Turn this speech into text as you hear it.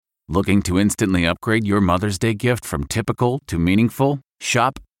Looking to instantly upgrade your Mother's Day gift from typical to meaningful?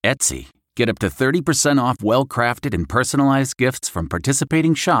 Shop Etsy. Get up to 30% off well-crafted and personalized gifts from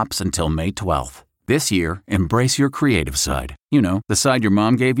participating shops until May 12th. This year, embrace your creative side. You know, the side your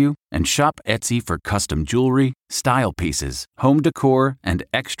mom gave you. And shop Etsy for custom jewelry, style pieces, home decor, and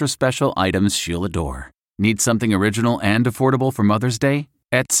extra special items she'll adore. Need something original and affordable for Mother's Day?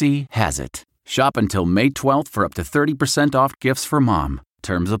 Etsy has it. Shop until May 12th for up to 30% off gifts for mom.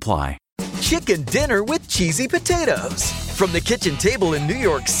 Terms apply. Chicken dinner with cheesy potatoes. From the kitchen table in New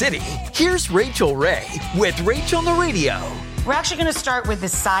York City, here's Rachel Ray with Rachel on the Radio. We're actually going to start with the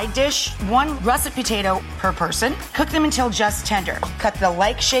side dish, 1 russet potato per person. Cook them until just tender. Cut the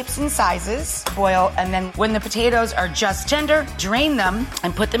like shapes and sizes, boil, and then when the potatoes are just tender, drain them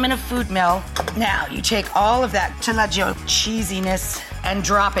and put them in a food mill. Now, you take all of that telaggio cheesiness and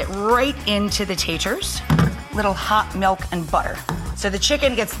drop it right into the taters. Little hot milk and butter. So the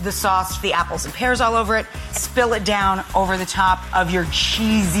chicken gets the sauce, the apples and pears all over it. Spill it down over the top of your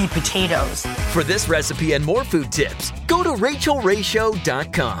cheesy potatoes. For this recipe and more food tips, go to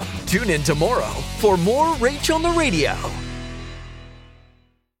RachelRayShow.com. Tune in tomorrow for more Rachel on the Radio.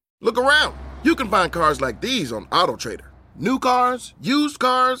 Look around. You can find cars like these on AutoTrader. New cars, used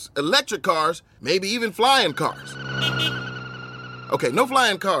cars, electric cars, maybe even flying cars. Okay, no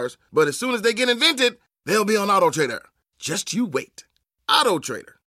flying cars, but as soon as they get invented, they'll be on AutoTrader. Just you wait. AutoTrader.